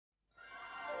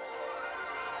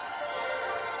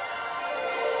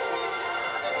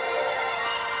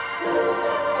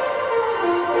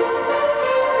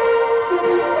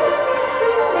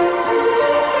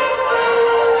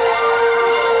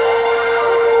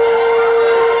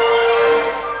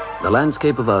The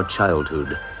landscape of our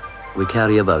childhood we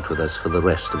carry about with us for the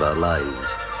rest of our lives.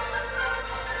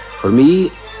 For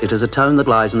me, it is a town that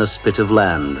lies in a spit of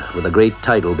land with a great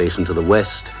tidal basin to the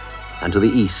west and to the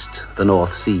east, the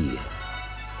North Sea.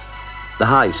 The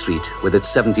High Street, with its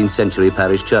 17th century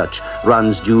parish church,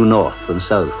 runs due north and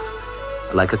south,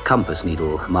 like a compass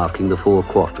needle marking the 4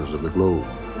 quarters of the globe.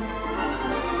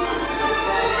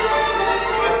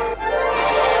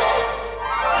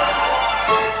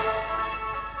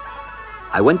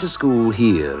 I went to school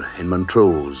here in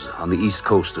Montrose on the east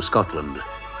coast of Scotland.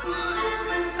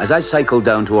 As I cycled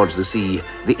down towards the sea,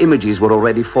 the images were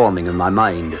already forming in my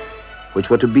mind, which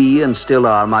were to be and still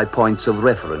are my points of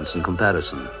reference and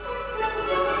comparison.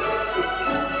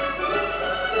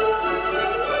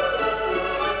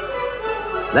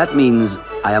 That means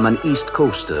I am an East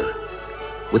Coaster,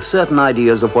 with certain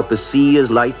ideas of what the sea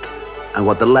is like and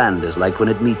what the land is like when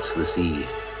it meets the sea.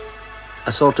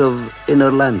 A sort of inner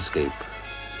landscape,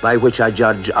 by which I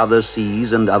judge other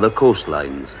seas and other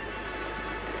coastlines.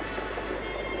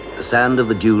 The sand of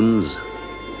the dunes,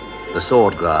 the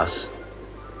swordgrass,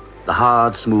 the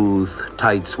hard, smooth,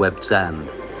 tide-swept sand.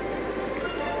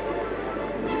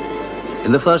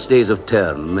 In the first days of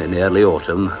term in early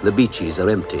autumn, the beaches are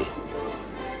empty.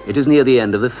 It is near the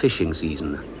end of the fishing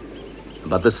season,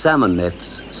 but the salmon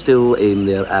nets still aim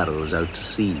their arrows out to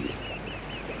sea.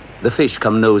 The fish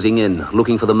come nosing in,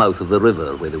 looking for the mouth of the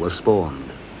river where they were spawned.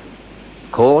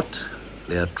 Caught,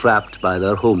 they are trapped by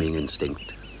their homing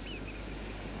instinct.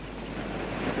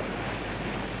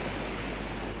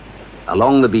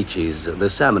 Along the beaches, the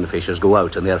salmon fishers go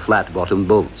out in their flat-bottomed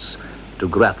boats to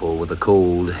grapple with the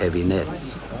cold, heavy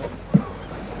nets.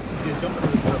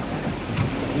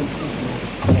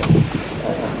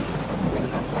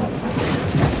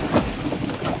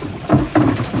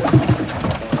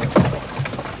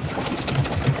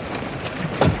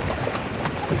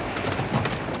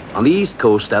 On the East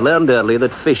Coast, I learned early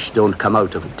that fish don't come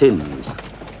out of tins.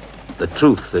 The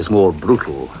truth is more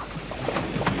brutal.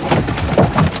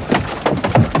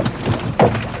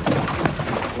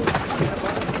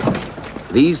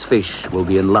 These fish will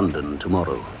be in London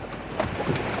tomorrow.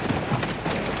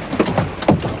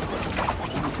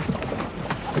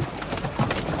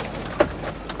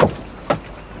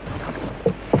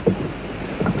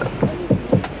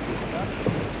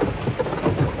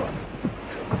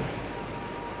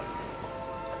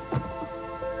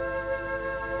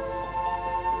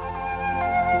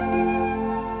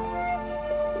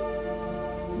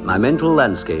 My mental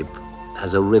landscape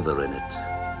has a river in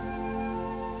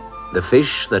it. The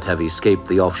fish that have escaped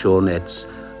the offshore nets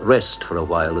rest for a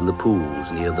while in the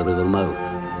pools near the river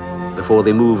mouth before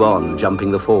they move on,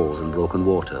 jumping the falls in broken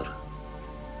water.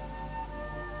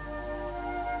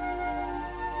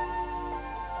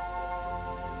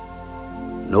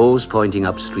 Nose pointing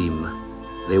upstream,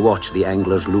 they watch the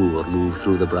angler's lure move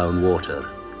through the brown water.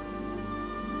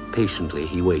 Patiently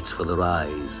he waits for the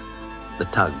rise, the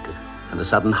tug, and the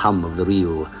sudden hum of the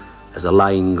reel as the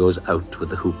line goes out with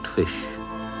the hooked fish.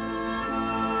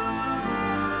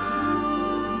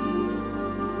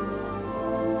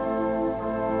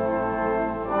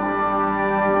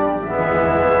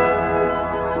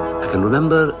 I can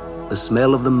remember the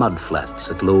smell of the mud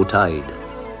flats at low tide.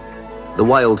 The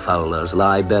wildfowlers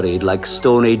lie buried like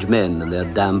Stone Age men in their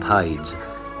damp hides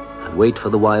and wait for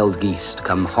the wild geese to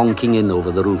come honking in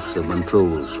over the roofs of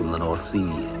Montrose from the North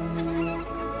Sea.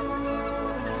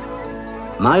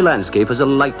 My landscape has a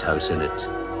lighthouse in it,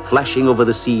 flashing over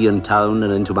the sea and town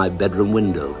and into my bedroom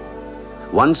window.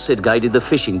 Once it guided the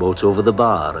fishing boats over the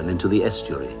bar and into the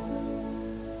estuary.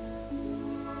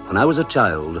 When I was a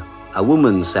child, a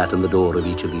woman sat in the door of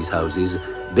each of these houses,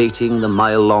 baiting the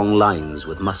mile-long lines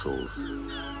with mussels.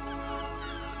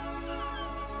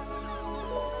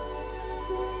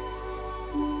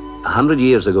 A 100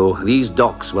 years ago, these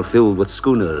docks were filled with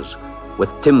schooners, with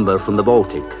timber from the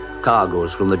Baltic,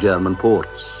 cargoes from the German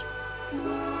ports.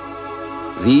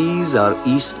 These are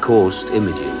East Coast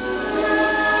images.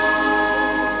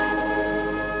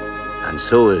 And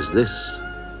so is this.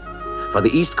 For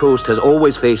the East Coast has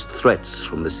always faced threats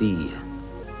from the sea.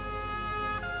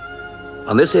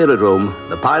 On this aerodrome,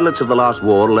 the pilots of the last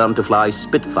war learned to fly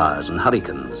Spitfires and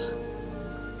Hurricanes.